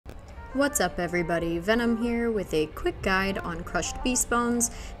What's up everybody, Venom here with a quick guide on crushed beast bones.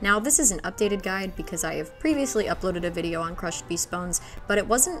 Now this is an updated guide because I have previously uploaded a video on crushed beast bones, but it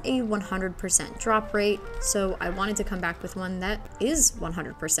wasn't a 100% drop rate, so I wanted to come back with one that is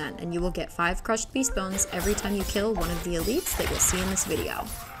 100%, and you will get 5 crushed beast bones every time you kill one of the elites that you'll see in this video.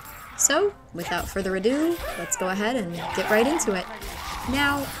 So, without further ado, let's go ahead and get right into it.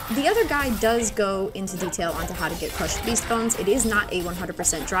 Now, the other guide does go into detail onto how to get crushed beast bones. It is not a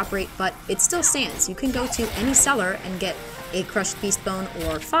 100% drop rate, but it still stands. You can go to any seller and get a crushed beast bone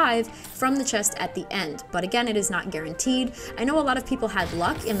or 5 from the chest at the end, but again, it is not guaranteed. I know a lot of people had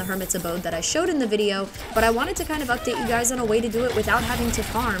luck in the Hermit's Abode that I showed in the video, but I wanted to kind of update you guys on a way to do it without having to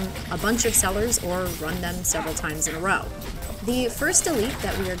farm a bunch of sellers or run them several times in a row. The first elite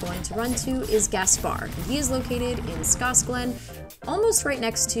that we are going to run to is Gaspar. He is located in Skosglen, almost right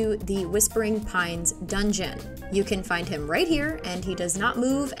next to the Whispering Pines dungeon. You can find him right here, and he does not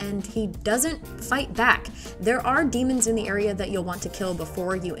move, and he doesn't fight back. There are demons in the area that you'll want to kill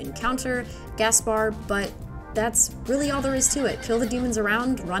before you encounter Gaspar, but that's really all there is to it. Kill the demons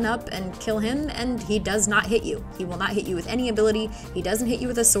around, run up and kill him, and he does not hit you. He will not hit you with any ability. He doesn't hit you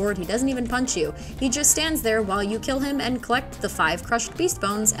with a sword. He doesn't even punch you. He just stands there while you kill him and collect the 5 crushed beast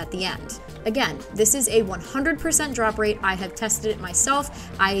bones at the end. Again, this is a 100% drop rate. I have tested it myself.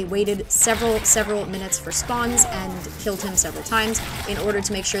 I waited several minutes for spawns and killed him several times in order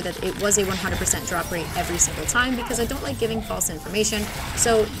to make sure that it was a 100% drop rate every single time, because I don't like giving false information.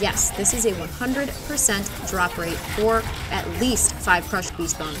 So yes, this is a 100% drop rate for at least 5 crushed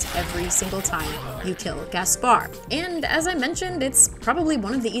beast bones every single time you kill Gaspar. And as I mentioned, it's probably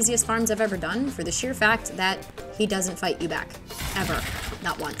one of the easiest farms I've ever done for the sheer fact that he doesn't fight you back. Ever.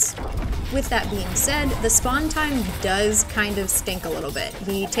 Not once. With that being said, the spawn time does kind of stink a little bit.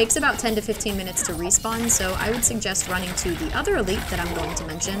 He takes about 10 to 15 minutes to respawn, so I would suggest running to the other elite that I'm going to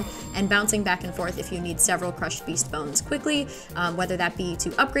mention and bouncing back and forth if you need several crushed beast bones quickly, whether that be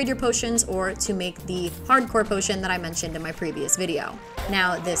to upgrade your potions or to make the hardcore potion that I mentioned in my previous video.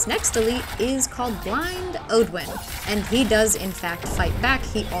 Now, this next elite is called Blind Odwyn, and he does in fact fight back.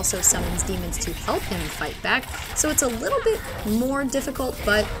 He also summons demons to help him fight back, so it's a little bit more difficult,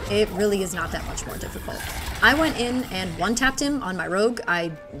 but it really is not that much more difficult. I went in and one-tapped him on my rogue. I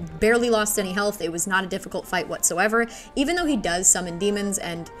barely lost any health. It was not a difficult fight whatsoever. Even though he does summon demons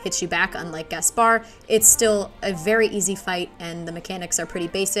and hits you back, unlike Gaspar, it's still a very easy fight, and the mechanics are pretty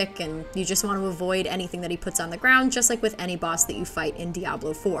basic, and you just want to avoid anything that he puts on the ground, just like with any boss that you fight in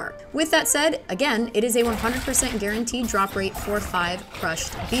Diablo 4. With that said, again, it is a 100% guaranteed drop rate for 5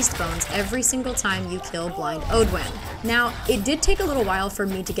 crushed beast bones every single time you kill Blind Odwyn. Now, it did take a little while for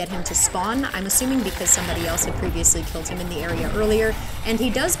me to get him to spawn, I'm assuming because somebody else had previously killed him in the area earlier, and he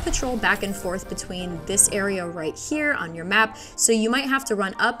does patrol back and forth between this area right here on your map, so you might have to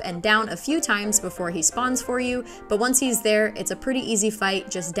run up and down a few times before he spawns for you, but once he's there, it's a pretty easy fight.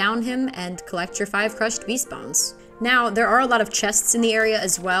 Just down him and collect your 5 crushed beast bones. Now, there are a lot of chests in the area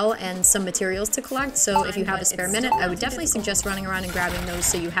as well, and some materials to collect, so if you have a spare minute, I would definitely suggest running around and grabbing those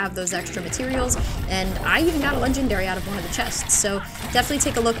so you have those extra materials, and I even got a legendary out of one of the chests, so definitely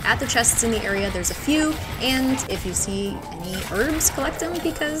take a look at the chests in the area. There's a few, and if you see any herbs, collect them,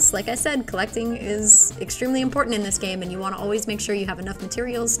 because, like I said, collecting is extremely important in this game, and you want to always make sure you have enough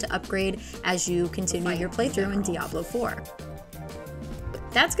materials to upgrade as you continue your playthrough in Diablo 4.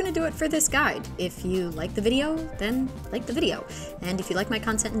 That's gonna do it for this guide. If you like the video, then like the video. And if you like my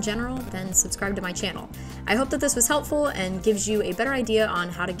content in general, then subscribe to my channel. I hope that this was helpful and gives you a better idea on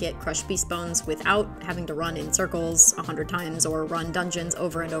how to get crushed beast bones without having to run in circles 100 times or run dungeons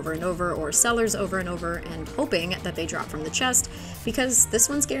over and over and over or sellers over and over and hoping that they drop from the chest, because this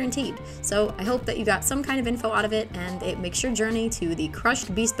one's guaranteed. So I hope that you got some kind of info out of it and it makes your journey to the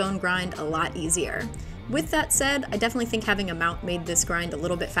crushed beast bone grind a lot easier. With that said, I definitely think having a mount made this grind a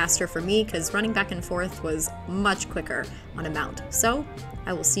little bit faster for me, because running back and forth was much quicker on a mount. So,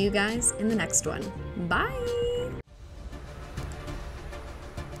 I will see you guys in the next one. Bye!